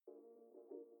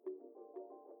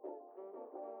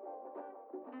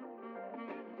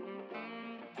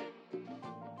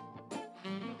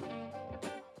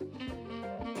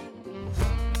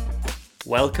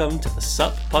Welcome to the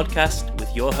SUP podcast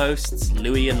with your hosts,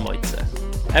 Louis and Moitza.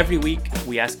 Every week,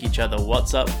 we ask each other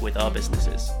what's up with our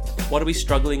businesses. What are we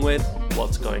struggling with?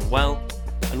 What's going well?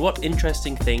 And what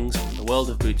interesting things from the world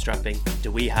of bootstrapping do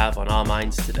we have on our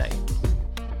minds today?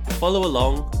 Follow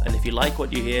along, and if you like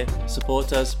what you hear,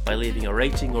 support us by leaving a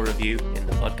rating or review in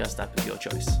the podcast app of your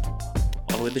choice.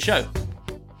 On with the show.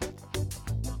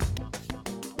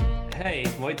 Hey,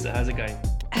 Moitza, how's it going?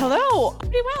 Hello,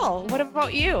 pretty well. What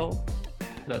about you?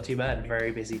 Not too bad.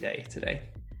 Very busy day today.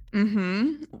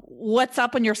 What's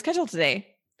up on your schedule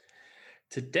today?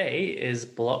 Today is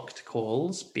blocked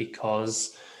calls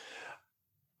because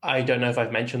I don't know if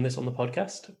I've mentioned this on the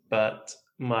podcast, but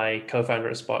my co-founder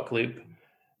at Sparkloop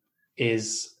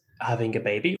is having a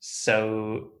baby.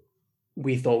 So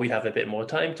we thought we'd have a bit more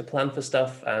time to plan for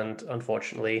stuff. And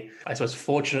unfortunately, I suppose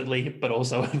fortunately, but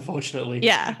also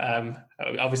unfortunately,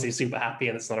 obviously super happy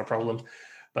and it's not a problem,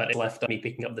 but it left me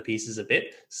picking up the pieces a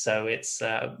bit. So it's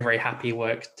very happy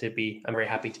I'm very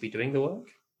happy to be doing the work,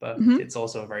 but it's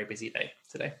also a very busy day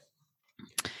today.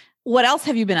 What else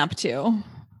have you been up to?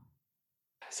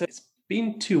 So it's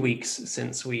been 2 weeks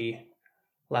since we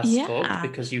last talked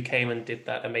because you came and did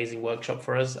that amazing workshop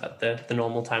for us at the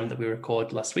normal time that we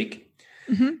record last week.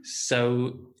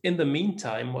 So in the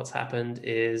meantime, what's happened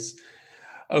is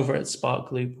over at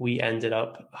Sparkloop, we ended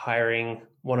up hiring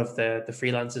one of the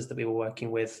freelancers that we were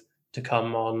working with to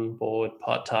come on board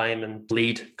part-time and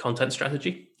lead content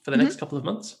strategy for the next couple of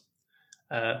months,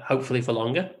 hopefully for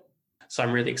longer. So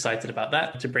I'm really excited about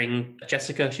that, to bring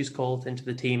Jessica, she's called, into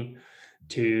the team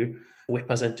to whip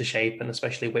us into shape, and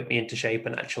especially whip me into shape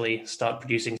and actually start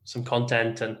producing some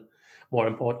content, and more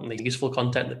importantly, useful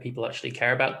content that people actually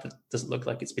care about, that doesn't look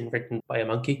like it's been written by a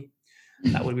monkey.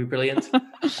 That would be brilliant.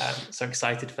 So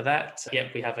excited for that.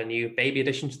 We have a new baby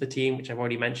addition to the team, which I've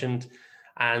already mentioned.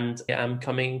 And I'm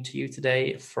coming to you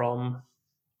today from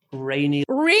rainy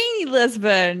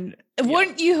Lisbon.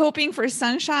 Weren't you hoping for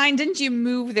sunshine? Didn't you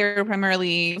move there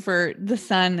primarily for the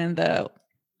sun and the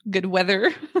good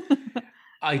weather?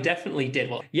 I definitely did.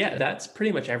 Well, that's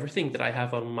pretty much everything that I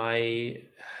have on my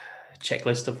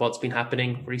checklist of what's been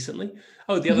happening recently.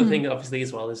 Oh, the other thing, obviously,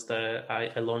 as well, is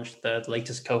I launched the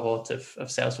latest cohort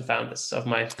of Sales for Founders, of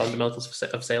my Fundamentals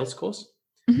of Sales course.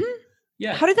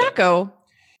 Yeah. How did that go?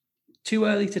 Too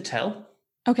early to tell.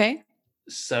 Okay.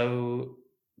 So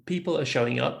people are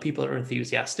showing up. People are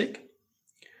enthusiastic.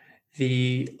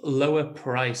 The lower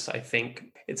price, I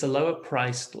think, it's a lower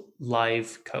priced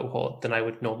live cohort than I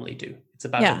would normally do. It's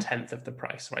about a tenth of the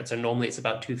price, right? So normally it's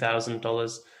about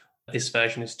 $2,000. This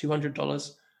version is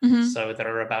 $200. So there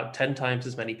are about 10 times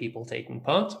as many people taking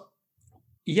part.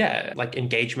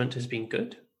 Engagement has been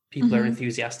good. People are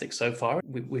enthusiastic so far.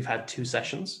 We've had 2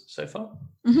 sessions so far.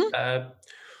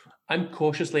 I'm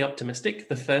cautiously optimistic.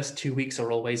 The first 2 weeks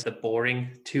are always the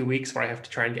boring 2 weeks where I have to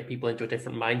try and get people into a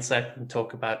different mindset and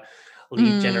talk about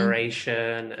lead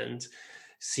generation and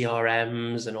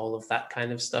CRMs and all of that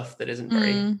kind of stuff that isn't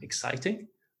very exciting.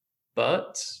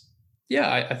 But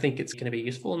I think it's going to be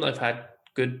useful, and I've had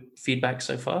good feedback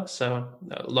so far. So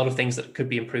a lot of things that could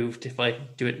be improved if I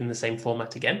do it in the same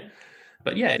format again.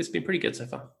 But it's been pretty good so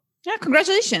far. Yeah,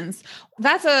 congratulations.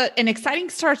 That's an exciting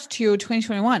start to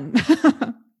 2021.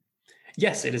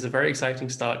 Yes, it is a very exciting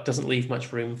start. Doesn't leave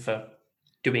much room for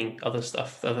doing other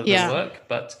stuff other than work.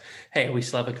 But hey, we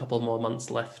still have a couple more months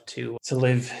left to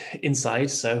live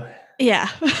inside. So at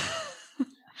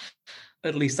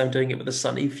least I'm doing it with a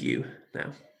sunny view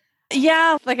now.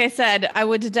 Yeah, like I said, I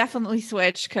would definitely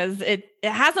switch because it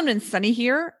hasn't been sunny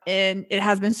here and it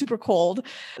has been super cold.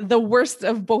 The worst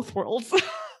of both worlds.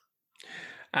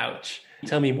 Ouch.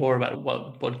 Tell me more about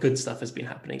what good stuff has been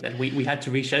happening then. We had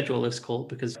to reschedule this call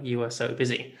because you were so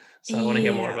busy. So I want to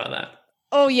hear more about that.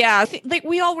 Oh, yeah.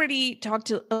 We already talked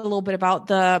a little bit about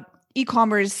the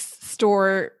e-commerce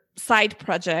store side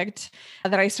project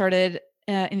that I started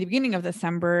in the beginning of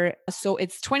December. So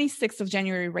it's 26th of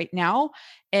January right now.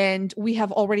 And we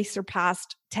have already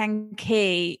surpassed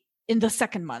 10K in the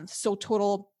second month. So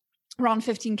total around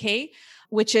 15K,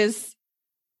 which is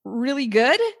really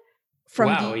good.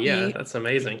 That's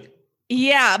amazing.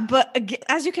 Yeah. But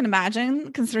as you can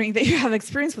imagine, considering that you have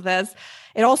experience with this,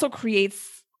 it also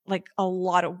creates like a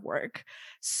lot of work.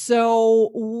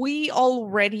 So we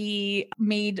already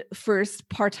made first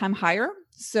part-time hire.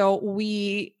 So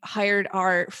we hired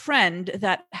our friend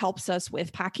that helps us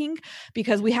with packing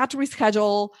because we had to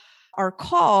reschedule our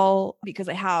call because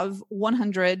I have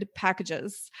 100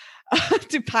 packages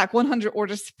to pack, 100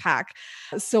 orders to pack.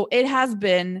 So it has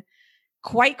been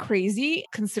quite crazy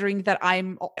considering that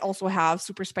I'm also have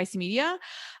Super Spicy Media,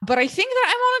 but I think that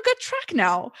I'm on a good track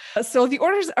now. So the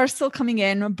orders are still coming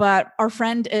in, but our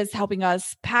friend is helping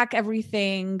us pack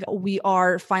everything. We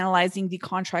are finalizing the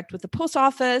contract with the post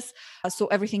office. So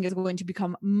everything is going to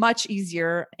become much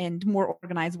easier and more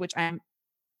organized, which I'm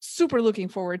super looking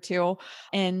forward to.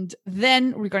 And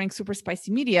then regarding Super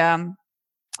Spicy Media,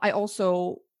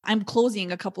 I'm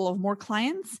closing a couple of more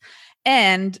clients,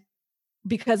 and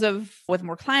because of with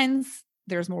more clients,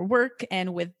 there's more work.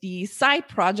 And with the side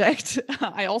project,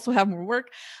 I also have more work.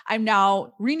 I'm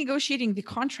now renegotiating the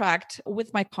contract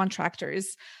with my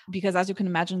contractors because, as you can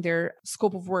imagine, their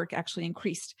scope of work actually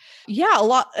increased. Yeah, a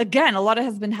lot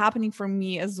has been happening for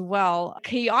me as well.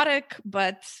 Chaotic,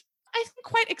 but I think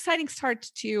quite exciting start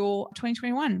to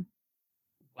 2021.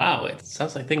 Wow, it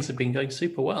sounds like things have been going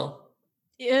super well.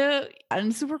 Yeah,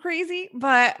 and super crazy,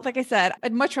 but like I said,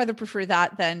 I'd much rather prefer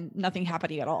that than nothing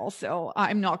happening at all. So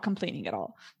I'm not complaining at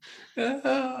all.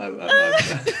 I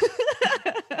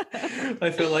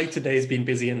feel like today's been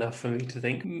busy enough for me to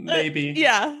think maybe.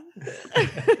 Yeah.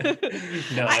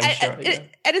 No, I'm sure. And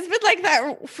it's been like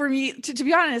that for me, to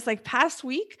be honest, like past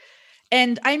week.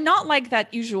 And I'm not like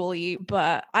that usually,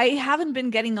 but I haven't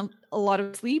been getting a lot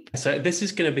of sleep. So this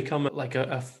is going to become like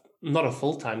a not a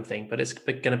full-time thing, but it's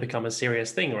going to become a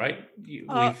serious thing, right?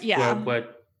 We're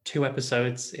 2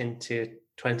 episodes into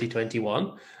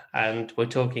 2021, and we're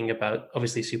talking about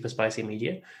obviously Super Spicy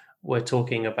Media. We're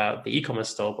talking about the e-commerce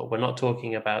store, but we're not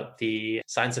talking about the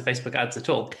science of Facebook ads at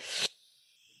all.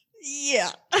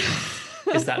 Yeah.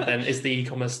 Is the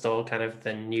e-commerce store kind of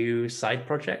the new side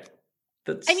project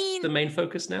that's the main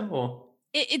focus now, or?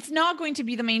 It's not going to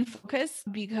be the main focus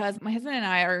because my husband and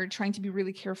I are trying to be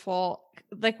really careful.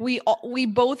 Like we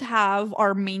both have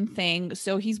our main thing.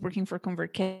 So he's working for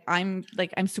ConvertKit. I'm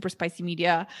Super Spicy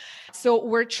Media. So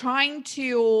we're trying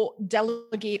to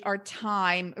delegate our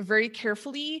time very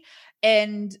carefully.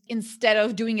 And instead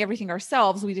of doing everything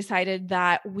ourselves, we decided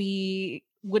that we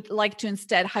would like to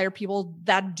instead hire people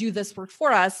that do this work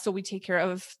for us. So we take care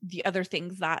of the other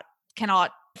things that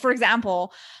cannot. For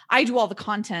example, I do all the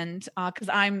content because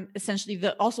I'm essentially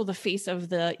also the face of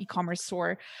the e-commerce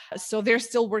store. So there's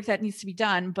still work that needs to be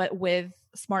done, but with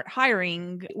smart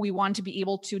hiring, we want to be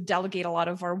able to delegate a lot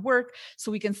of our work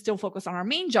so we can still focus on our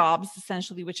main jobs,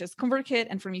 essentially, which is ConvertKit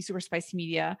and for me, Super Spicy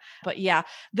Media. But yeah,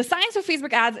 the science of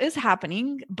Facebook ads is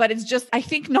happening, but it's just, I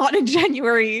think, not in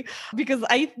January because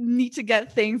I need to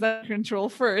get things under control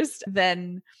first,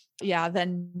 then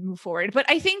move forward. But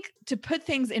I think to put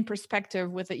things in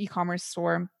perspective with the e-commerce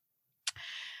store,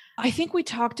 I think we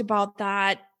talked about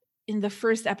that in the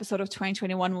first episode of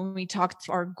 2021 when we talked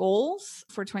our goals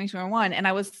for 2021. And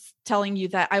I was telling you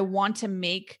that I want to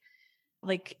make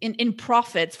like in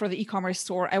profits for the e-commerce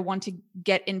store, I want to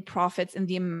get in profits in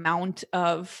the amount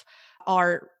of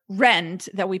our rent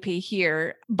that we pay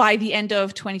here by the end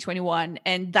of 2021.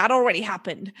 And that already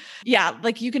happened. Yeah.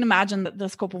 Like you can imagine the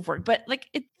scope of work, but like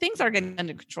things are getting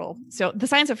under control. So the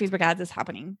science of Facebook ads is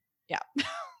happening. Yeah.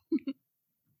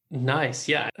 Nice.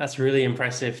 Yeah. That's really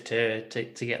impressive to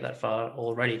get that far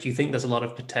already. Do you think there's a lot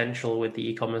of potential with the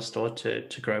e-commerce store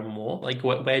to grow more? Like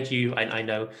where do you, I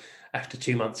know after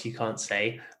 2 months you can't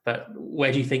say, but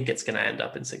where do you think it's going to end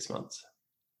up in 6 months?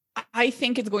 I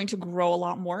think it's going to grow a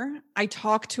lot more. I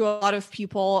talk to a lot of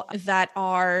people that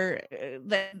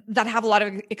have a lot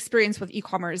of experience with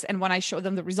e-commerce. And when I showed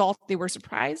them the results, they were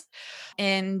surprised.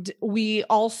 And we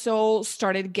also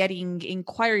started getting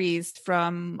inquiries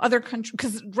from other countries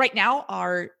because right now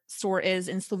our store is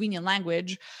in Slovenian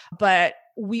language, but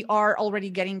we are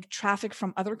already getting traffic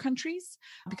from other countries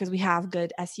because we have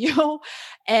good SEO.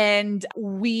 And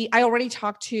I already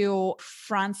talked to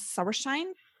Franz Sauerstein.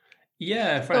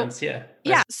 Yeah, France, yeah.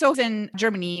 Yeah, so he's in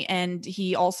Germany and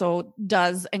he also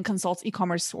does and consults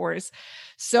e-commerce stores.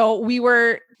 So we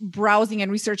were browsing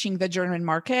and researching the German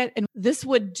market, and this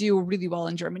would do really well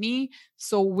in Germany.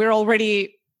 So we're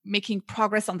already making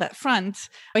progress on that front.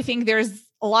 I think there's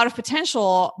a lot of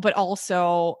potential, but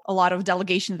also a lot of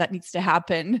delegation that needs to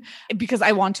happen because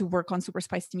I want to work on Super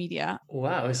Spicy Media.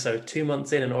 Wow, so 2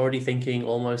 months in and already thinking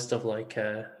almost of like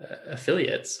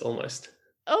affiliates almost.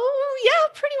 Oh,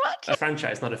 yeah, pretty much. A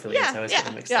franchise, not affiliate. I was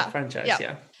getting mixed up. Franchise,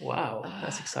 yeah. Wow,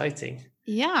 that's exciting.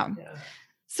 Yeah.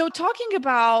 So talking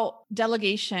about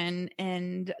delegation,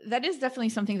 and that is definitely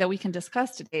something that we can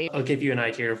discuss today. I'll give you an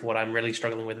idea of what I'm really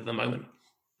struggling with at the moment.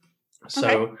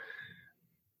 So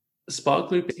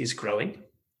Sparkloop is growing.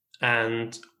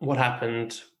 And what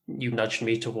happened, you nudged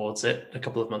me towards it a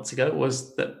couple of months ago,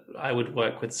 was that I would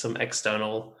work with some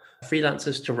external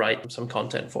freelancers to write some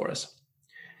content for us.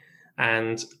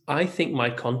 And I think my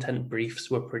content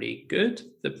briefs were pretty good.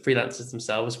 The freelancers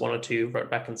themselves, one or two, wrote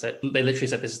back and said, they literally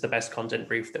said, this is the best content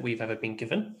brief that we've ever been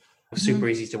given. Super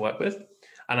easy to work with.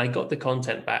 And I got the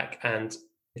content back, and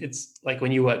it's like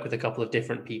when you work with a couple of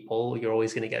different people, you're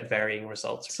always going to get varying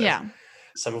results. So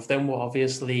some of them were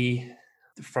obviously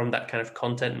from that kind of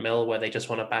content mill where they just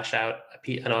want to bash out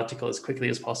an article as quickly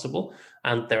as possible.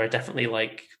 And there are definitely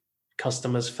like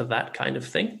customers for that kind of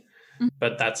thing.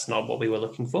 But that's not what we were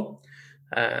looking for.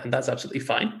 And that's absolutely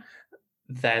fine.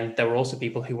 Then there were also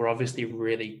people who were obviously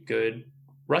really good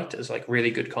writers, like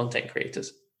really good content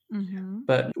creators.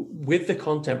 But with the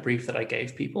content brief that I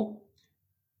gave people,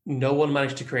 no one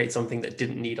managed to create something that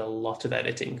didn't need a lot of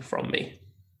editing from me.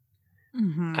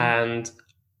 And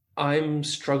I'm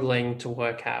struggling to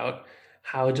work out,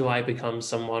 how do I become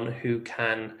someone who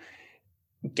can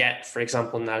get, for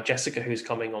example, now Jessica, who's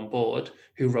coming on board,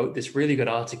 who wrote this really good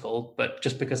article, but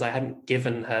just because I hadn't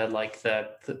given her like I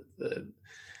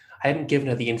hadn't given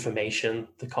her the information,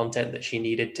 the content that she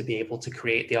needed to be able to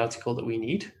create the article that we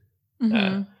need.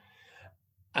 And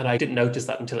I didn't notice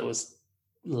that until it was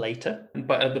later,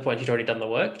 but at the point she'd already done the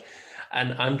work.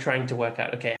 And I'm trying to work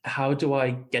out, okay, how do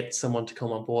I get someone to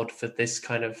come on board for this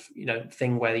kind of,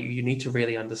 thing where you need to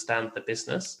really understand the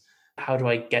business? How do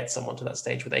I get someone to that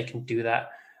stage where they can do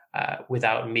that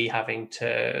without me having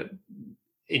to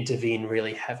intervene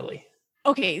really heavily?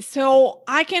 Okay, so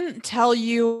I can tell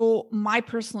you my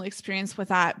personal experience with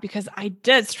that because I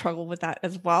did struggle with that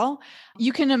as well.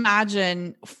 You can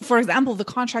imagine, for example, the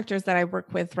contractors that I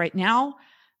work with right now,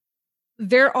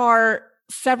 there are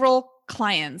several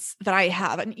clients that I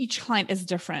have, and each client is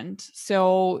different.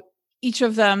 So each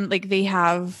of them, like, they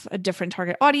have a different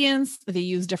target audience. They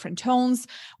use different tones.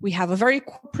 We have a very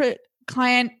corporate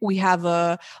client.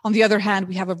 On the other hand,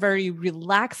 we have a very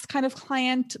relaxed kind of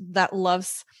client that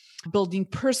loves building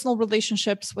personal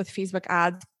relationships with Facebook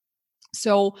ads.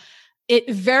 So it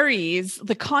varies.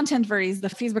 The content varies. The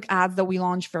Facebook ads that we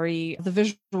launch vary, the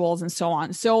visuals and so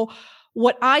on. So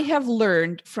what I have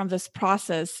learned from this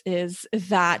process is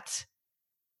that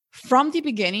from the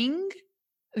beginning,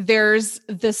 there's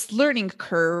this learning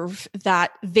curve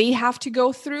that they have to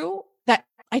go through that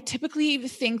I typically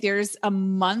think there's a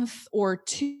month or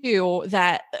two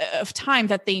of time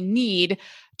that they need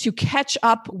to catch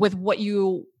up with what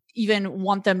you even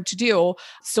want them to do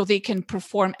so they can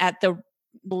perform at the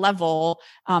level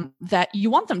that you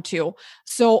want them to.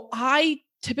 So I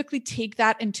typically take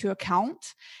that into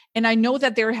account. And I know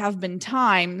that there have been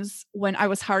times when I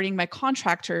was hiring my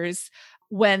contractors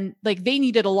when like they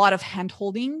needed a lot of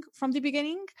hand-holding from the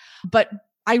beginning, but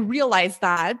I realized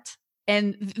that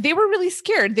and they were really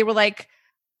scared. They were like,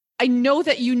 I know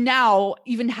that you now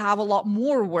even have a lot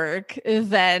more work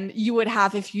than you would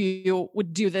have if you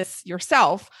would do this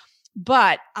yourself.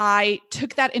 But I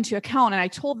took that into account and I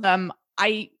told them,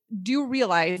 I do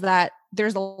realize that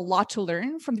there's a lot to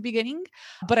learn from the beginning,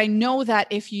 but I know that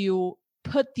if you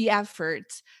put the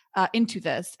effort into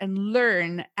this and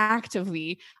learn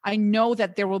actively, I know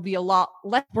that there will be a lot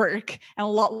less work and a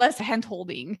lot less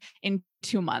hand-holding in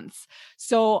 2 months.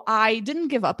 So I didn't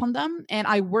give up on them and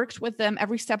I worked with them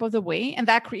every step of the way. And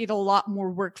that created a lot more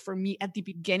work for me at the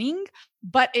beginning,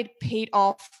 but it paid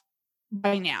off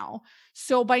by now.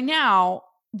 So by now,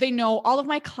 they know all of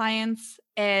my clients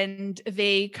and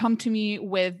they come to me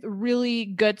with really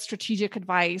good strategic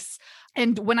advice.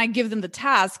 And when I give them the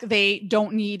task, they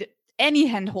don't need any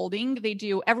hand-holding. They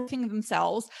do everything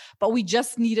themselves, but we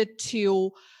just needed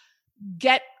to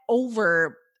get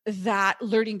over that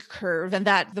learning curve and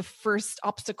that the first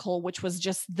obstacle, which was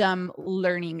just them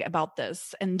learning about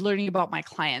this and learning about my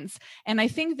clients. And I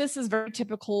think this is very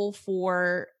typical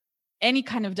for any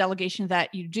kind of delegation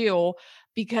that you do,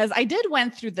 because I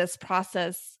went through this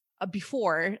process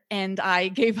before and I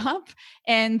gave up.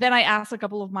 And then I asked a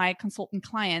couple of my consultant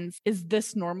clients, is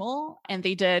this normal? And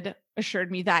they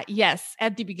assured me that yes,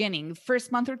 at the beginning,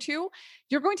 first month or two,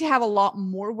 you're going to have a lot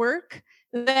more work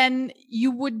than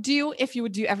you would do if you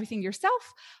would do everything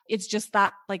yourself. It's just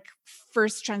that like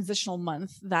first transitional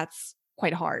month, that's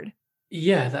quite hard.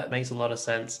 Yeah, that makes a lot of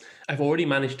sense. I've already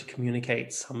managed to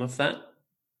communicate some of that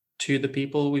to the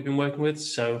people we've been working with.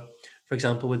 So for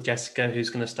example, with Jessica, who's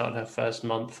going to start her first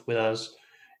month with us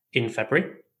in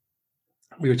February,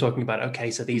 we were talking about, okay,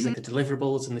 so these are the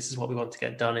deliverables and this is what we want to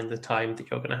get done in the time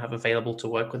that you're going to have available to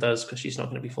work with us because she's not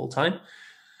going to be full-time.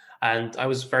 And I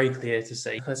was very clear to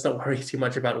say, let's not worry too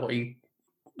much about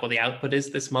what the output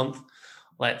is this month.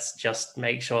 Let's just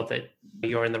make sure that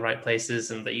you're in the right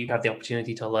places and that you have the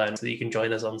opportunity to learn so that you can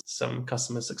join us on some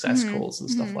customer success calls and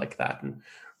stuff like that. And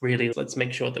really, let's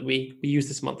make sure that we use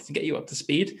this month to get you up to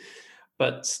speed.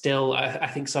 But still, I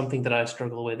think something that I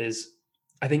struggle with is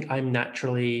I think I'm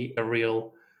naturally a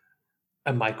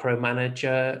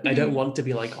micromanager. I don't want to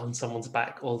be like on someone's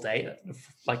back all day,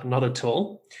 like not at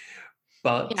all.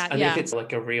 But if it's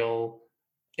like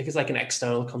if it's like an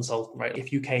external consultant, right?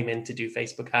 If you came in to do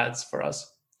Facebook ads for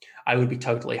us, I would be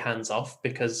totally hands off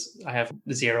because I have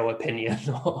zero opinion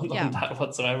on that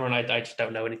whatsoever. And I just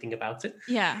don't know anything about it.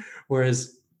 Yeah.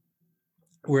 Whereas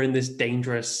we're in this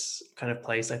dangerous kind of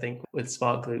place, I think, with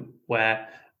Sparkloop, where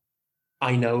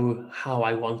I know how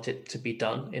I want it to be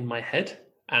done in my head,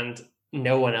 and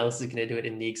no one else is going to do it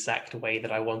in the exact way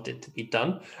that I want it to be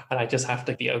done. And I just have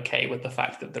to be okay with the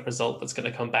fact that the result that's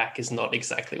going to come back is not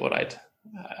exactly what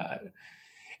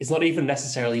it's not even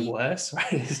necessarily worse,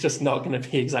 right? It's just not going to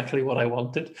be exactly what I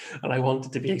wanted. And I want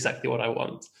it to be exactly what I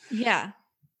want. Yeah.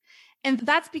 And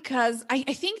that's because I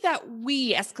think that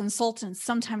we as consultants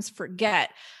sometimes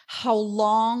forget how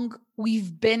long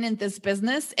we've been in this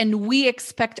business, and we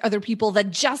expect other people that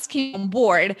just came on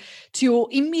board to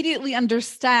immediately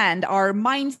understand our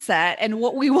mindset and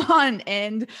what we want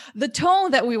and the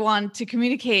tone that we want to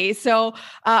communicate. So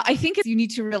I think you need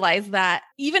to realize that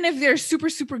even if they're super,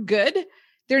 super good,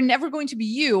 they're never going to be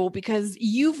you because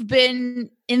you've been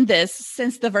in this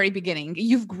since the very beginning.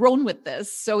 You've grown with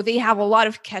this. So they have a lot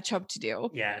of catch up to do.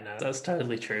 Yeah, no, that's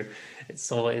totally true. It's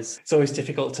always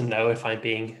difficult to know if I'm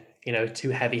being, too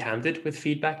heavy-handed with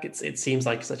feedback. It seems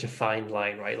like such a fine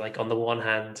line, right? Like on the one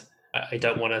hand, I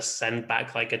don't want to send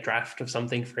back like a draft of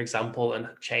something, for example, and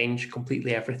change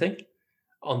completely everything.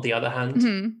 On the other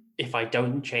hand, if I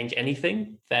don't change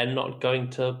anything, they're not going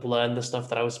to learn the stuff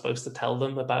that I was supposed to tell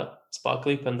them about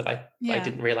Sparkloop and that I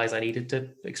didn't realize I needed to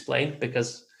explain,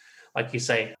 because like you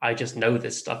say, I just know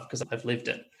this stuff because I've lived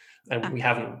it, and we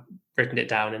haven't written it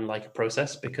down in like a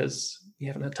process because we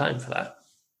haven't had time for that.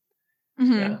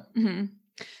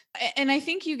 And I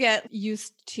think you get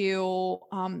used to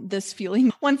this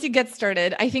feeling once you get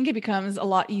started. I think it becomes a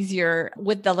lot easier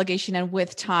with delegation and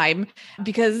with time,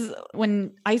 because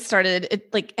when I started,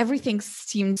 it like everything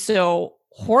seemed so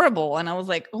horrible, and I was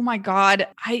like, oh my God,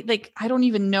 I don't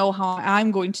even know how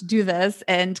I'm going to do this.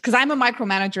 And because I'm a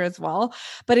micromanager as well,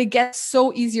 but it gets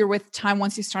so easier with time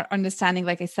once you start understanding,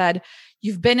 like I said,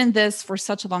 you've been in this for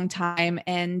such a long time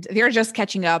and they're just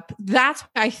catching up. That's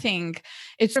why I think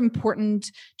it's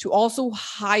important to also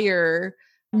hire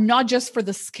not just for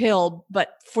the skill,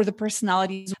 but for the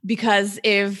personalities, because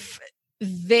if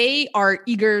they are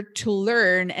eager to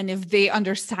learn and if they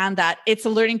understand that it's a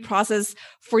learning process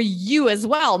for you as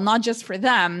well, not just for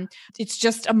them, it's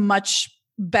just a much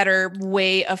better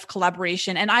way of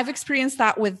collaboration. And I've experienced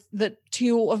that with the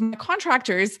two of my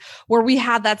contractors, where we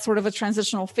had that sort of a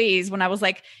transitional phase when I was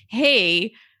like,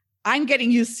 hey, I'm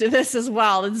getting used to this as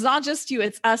well. It's not just you,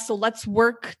 it's us. So let's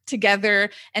work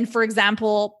together. And for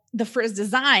example, the first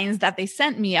designs that they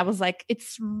sent me, I was like,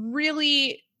 it's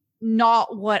really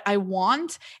not what I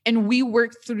want. And we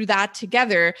worked through that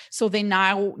together. So they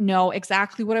now know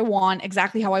exactly what I want,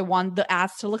 exactly how I want the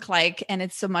ads to look like. And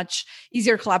it's a much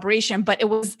easier collaboration. But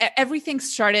everything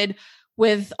started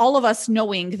with all of us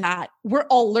knowing that we're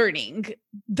all learning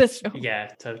this. Yeah,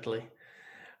 totally.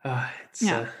 It's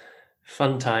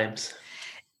fun times.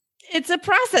 It's a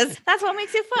process. That's what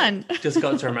makes it fun. Just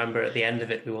got to remember at the end of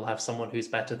it, we will have someone who's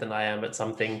better than I am at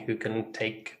something, who can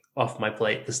take off my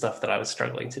plate the stuff that I was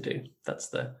struggling to do.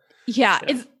 That's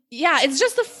it's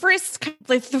just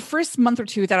the first month or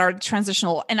two that are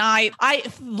transitional. And I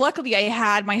luckily I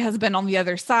had my husband on the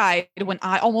other side when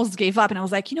I almost gave up, and I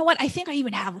was like, you know what? I think I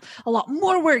even have a lot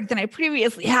more work than I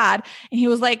previously had. And he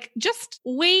was like, just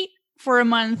wait for a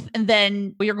month and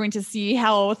then you're going to see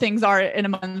how things are in a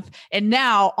month. And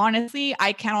now, honestly,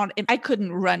 I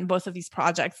couldn't run both of these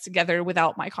projects together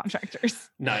without my contractors.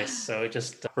 Nice. So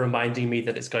just reminding me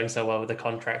that it's going so well with the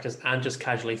contractors, and just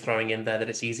casually throwing in there that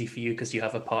it's easy for you because you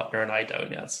have a partner and I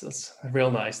don't. Yeah, that's real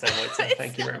nice.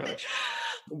 Thank you very much.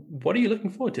 What are you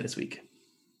looking forward to this week?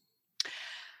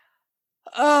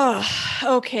 Oh,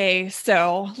 okay.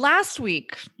 So last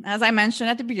week, as I mentioned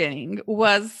at the beginning,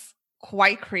 was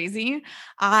quite crazy.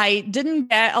 I didn't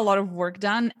get a lot of work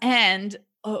done, and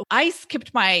I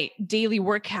skipped my daily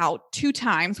workout 2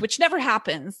 times, which never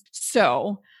happens.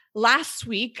 So last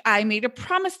week, I made a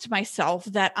promise to myself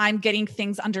that I'm getting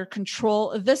things under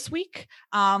control this week,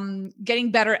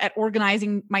 getting better at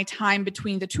organizing my time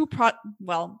between the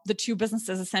two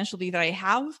businesses essentially that I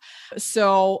have.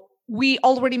 So we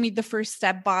already made the first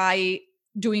step by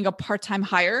doing a part-time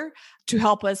hire to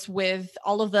help us with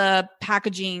all of the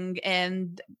packaging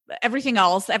and everything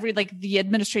else, the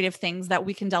administrative things that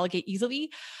we can delegate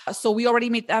easily. So we already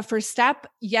made that first step.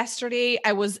 Yesterday,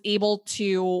 I was able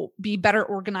to be better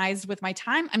organized with my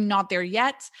time. I'm not there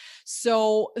yet.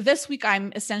 So this week,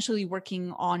 I'm essentially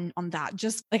working on that.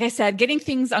 Just like I said, getting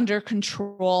things under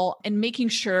control and making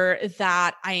sure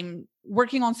that I'm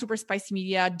working on Super Spicy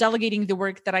Media, delegating the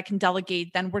work that I can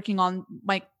delegate, then working on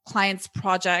my clients'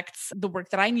 projects, the work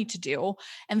that I need to do,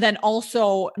 and then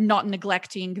also not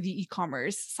neglecting the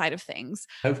e-commerce side of things.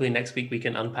 Hopefully next week we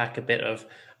can unpack a bit of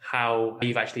how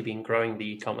you've actually been growing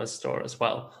the e-commerce store as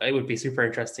well. It would be super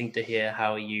interesting to hear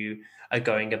how you are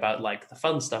going about like the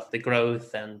fun stuff, the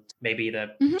growth, and maybe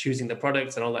the choosing the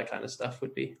products and all that kind of stuff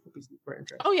would be super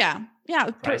interesting. Oh yeah.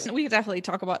 We could definitely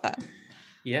talk about that.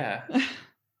 Yeah.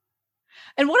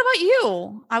 And what about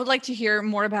you? I would like to hear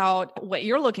more about what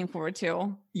you're looking forward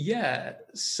to. Yeah.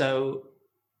 So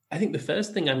I think the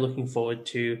first thing I'm looking forward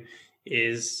to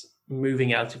is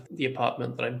moving out of the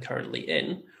apartment that I'm currently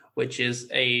in, which is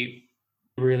a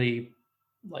really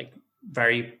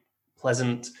very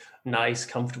pleasant, nice,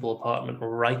 comfortable apartment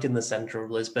right in the center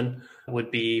of Lisbon. It would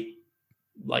be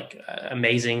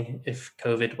amazing if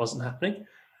COVID wasn't happening.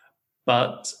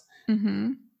 But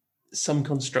some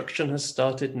construction has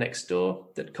started next door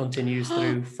that continues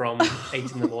through from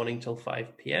 8 in the morning till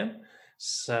 5 p.m.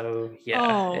 So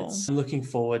I'm looking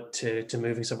forward to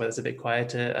moving somewhere that's a bit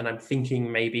quieter. And I'm thinking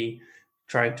maybe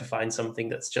trying to find something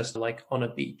that's just like on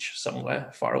a beach somewhere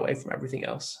far away from everything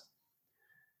else.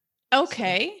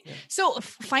 Okay. So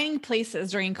finding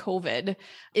places during COVID,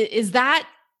 is that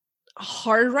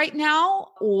hard right now,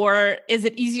 or is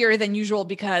it easier than usual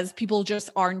because people just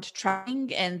aren't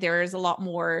traveling and there's a lot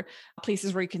more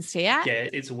places where you can stay at? Yeah,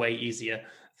 it's way easier.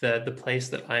 The place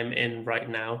that I'm in right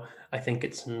now, I think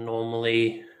it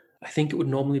would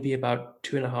normally be about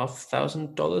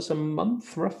 $2,500 a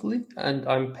month roughly, and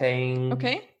I'm paying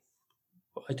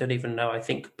I don't even know, I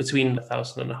think between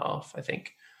 $1,500 I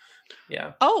think.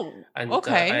 Yeah. Oh, and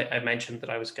okay. I mentioned that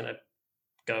I was gonna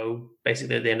go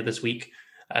basically at the end of this week.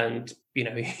 And,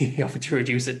 he offered to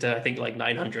reduce it to, I think, like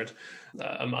 $900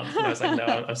 a month. And I was like,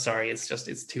 no, I'm sorry.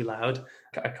 It's too loud.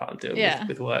 I can't do it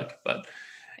with work. But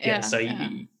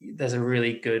there's a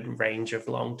really good range of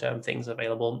long-term things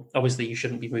available. Obviously, you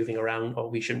shouldn't be moving around, or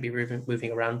we shouldn't be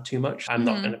moving around too much. I'm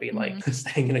not going to be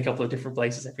staying in a couple of different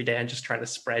places every day and just trying to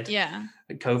spread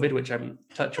COVID, which I'm,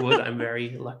 touch wood, I'm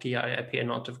very lucky. I appear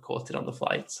not to have caught it on the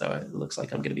flight. So it looks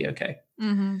like I'm going to be okay.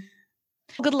 Mm-hmm.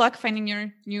 Good luck finding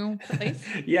your new place.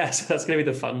 Yes, that's going to be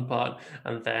the fun part.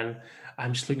 And then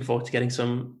I'm just looking forward to getting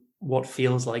some what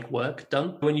feels like work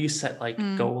done. When you set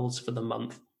goals for the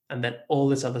month and then all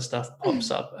this other stuff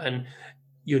pops up and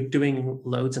you're doing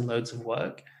loads and loads of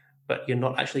work, but you're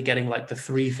not actually getting the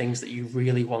 3 things that you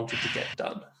really wanted to get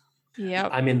done. Yeah,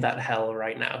 I'm in that hell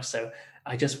right now. So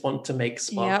I just want to make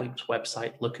Sparkleap's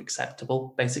website look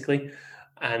acceptable, basically.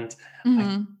 And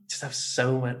I just have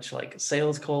so much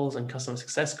sales calls and customer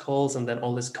success calls, and then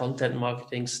all this content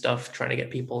marketing stuff, trying to get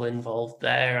people involved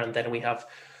there. And then we have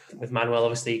with Manuel,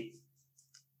 obviously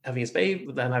having his baby,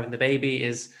 them having the baby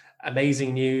is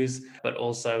amazing news, but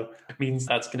also means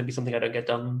that's going to be something I don't get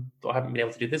done or haven't been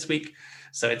able to do this week.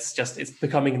 So it's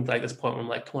becoming this point where I'm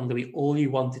like, come on, Louis, all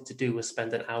you wanted to do was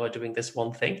spend an hour doing this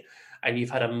one thing. And you've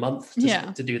had a month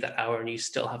to do that hour and you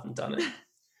still haven't done it.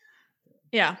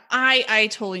 Yeah, I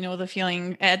totally know the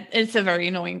feeling. It's a very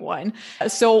annoying one.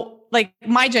 So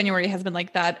my January has been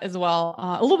like that as well.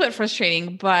 A little bit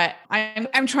frustrating, but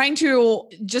I'm trying to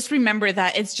just remember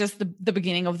that it's just the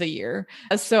beginning of the year.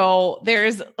 So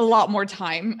there's a lot more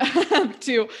time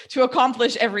to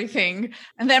accomplish everything,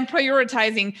 and then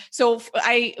prioritizing. So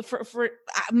for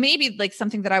maybe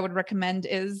something that I would recommend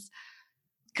is,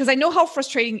 because I know how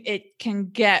frustrating it can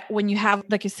get when you have,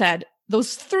 like you said,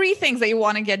 those 3 things that you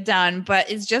want to get done, but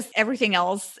it's just everything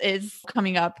else is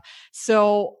coming up.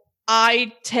 So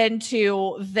I tend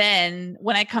to then,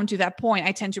 when I come to that point,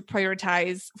 I tend to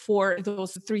prioritize for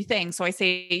those 3 things. So I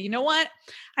say, you know what?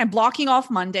 I'm blocking off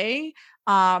Monday,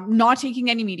 not taking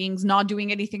any meetings, not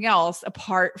doing anything else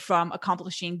apart from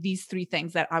accomplishing these 3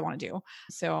 things that I want to do.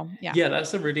 So yeah. Yeah,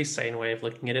 that's a really sane way of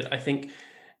looking at it. I think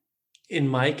in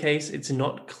my case, it's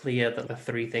not clear that the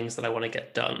 3 things that I want to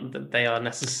get done, that they are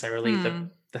necessarily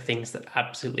the things that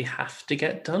absolutely have to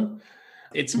get done.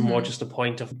 It's more just a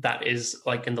point of that is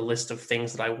in the list of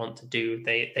things that I want to do,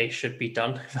 they should be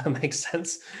done, if that makes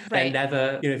sense. Right. They're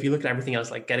never, if you look at everything else,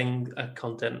 getting a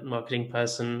content marketing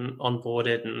person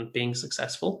onboarded and being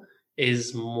successful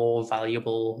is more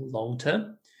valuable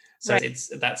long-term. So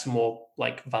that's more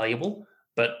valuable.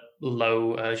 But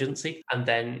low urgency. And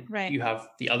then you have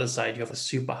the other side, you have a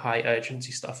super high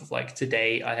urgency stuff of like,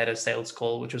 today I had a sales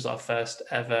call, which was our first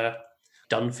ever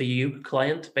done for you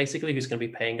client, basically, who's going to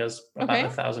be paying us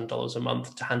about $1,000 a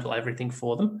month to handle everything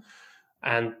for them.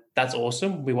 And that's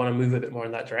awesome. We want to move a bit more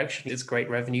in that direction. It's great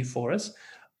revenue for us.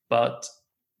 But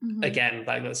again,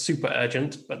 like that's super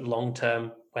urgent, but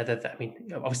long-term,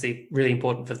 obviously really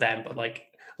important for them, but like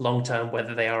long-term,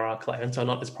 whether they are our clients or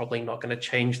not, is probably not going to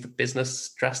change the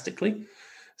business drastically.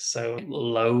 So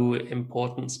low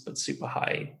importance, but super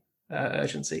high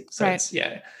urgency. So it's,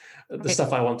 the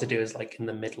stuff I want to do is like in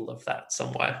the middle of that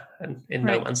somewhere and in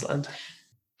no man's land.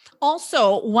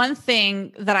 Also, one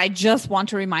thing that I just want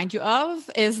to remind you of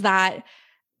is that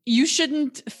you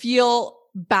shouldn't feel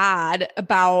bad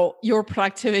about your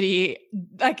productivity,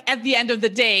 like at the end of the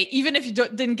day, even if you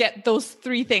didn't get those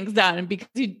 3 things done, because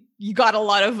you got a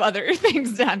lot of other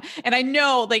things done. And I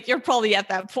know like you're probably at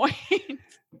that point.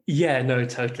 Yeah, no,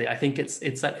 totally. I think it's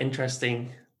that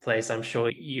interesting place. I'm sure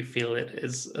you feel it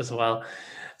as well,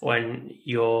 when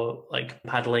you're like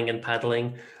paddling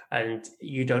and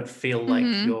you don't feel like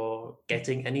you're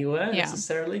getting anywhere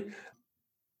necessarily.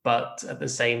 But at the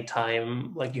same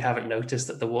time, like you haven't noticed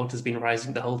that the water's been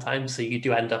rising the whole time. So you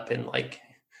do end up in like,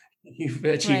 you've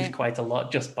achieved quite a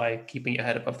lot just by keeping your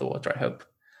head above the water, I hope.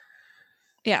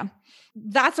 Yeah.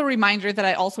 That's a reminder that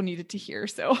I also needed to hear.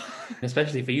 So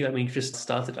especially for you, I mean, you've just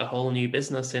started a whole new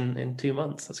business in 2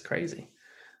 months. That's crazy.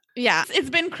 Yeah, it's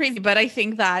been crazy, but I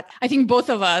think both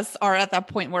of us are at that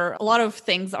point where a lot of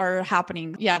things are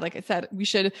happening. Yeah, like I said, we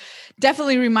should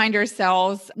definitely remind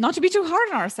ourselves not to be too hard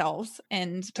on ourselves.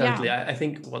 And totally, I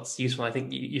think what's useful, I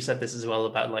think you said this as well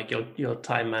about like your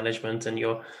time management and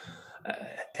your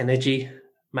energy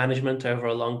management over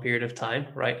a long period of time,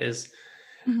 right? Is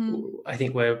I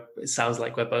think it sounds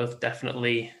like we're both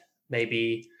definitely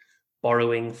maybe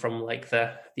borrowing from like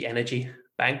the energy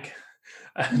bank.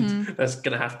 And there's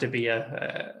going to have to be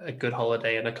a good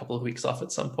holiday and a couple of weeks off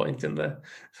at some point in the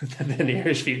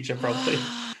nearest future, probably.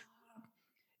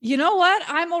 You know what?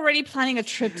 I'm already planning a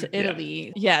trip to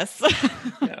Italy. Yes.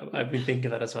 Yeah, I've been thinking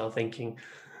that as well.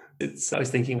 I was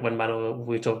thinking when Manuel,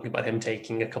 we were talking about him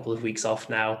taking a couple of weeks off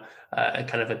now,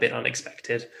 kind of a bit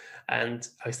unexpected. And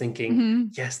I was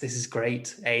thinking, yes, this is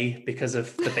great. A, because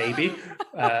of the baby.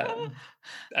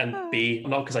 And B,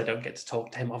 not because I don't get to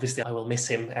talk to him. Obviously, I will miss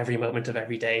him every moment of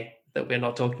every day that we're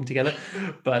not talking together.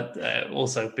 But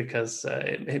also because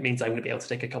it means I'm going to be able to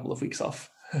take a couple of weeks off.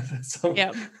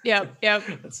 Yep.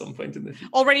 At some point in the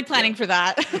future. Already planning for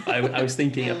that. I was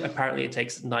thinking, apparently it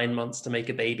takes 9 months to make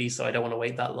a baby, so I don't want to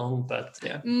wait that long. But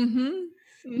yeah.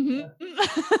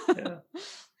 Yeah.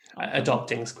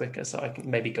 Adopting's quicker, so I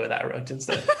can maybe go that route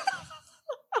instead.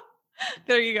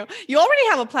 There you go. You already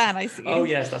have a plan, I see. Oh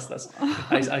yes, that's.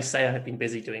 I say I've been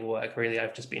busy doing work. Really,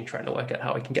 I've just been trying to work out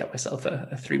how I can get myself a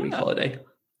 3-week holiday.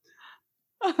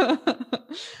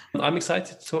 I'm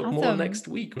excited to talk more next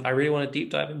week. I really want to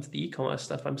deep dive into the e-commerce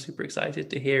stuff. I'm super excited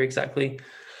to hear exactly.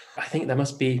 I think there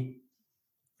must be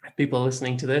people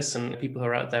listening to this, and people who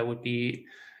are out there would be,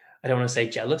 I don't want to say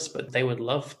jealous, but they would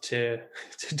love to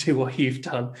do what you've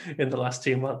done in the last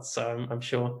 2 months. So I'm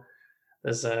sure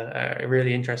there's a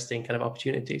really interesting kind of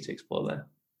opportunity to explore there.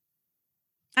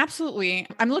 Absolutely.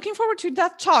 I'm looking forward to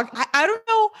that talk. I don't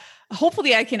know.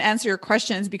 Hopefully I can answer your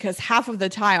questions, because half of the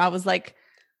time I was like,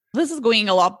 this is going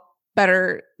a lot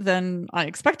better than I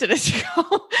expected it to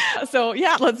go. So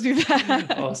yeah, let's do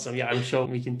that. Awesome. Yeah, I'm sure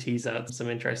we can tease out some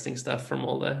interesting stuff from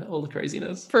all the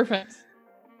craziness. Perfect.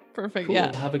 Cool.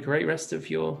 Yeah. Have a great rest of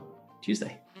your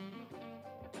Tuesday.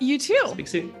 You too. Speak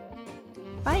soon.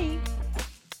 Bye.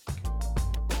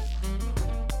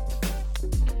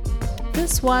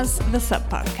 This was the Sub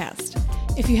Podcast.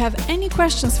 If you have any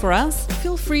questions for us,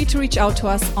 feel free to reach out to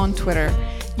us on Twitter.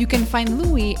 You can find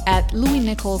Louis at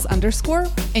 @LouisNichols_,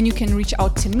 and you can reach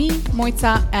out to me,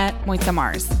 Mojca, at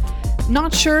MojcaMars.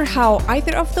 Not sure how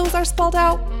either of those are spelled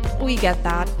out? We get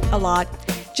that a lot.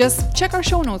 Just check our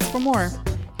show notes for more.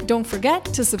 Don't forget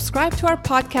to subscribe to our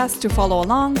podcast to follow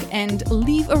along, and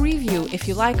leave a review if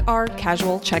you like our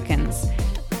casual check-ins.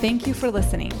 Thank you for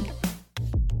listening.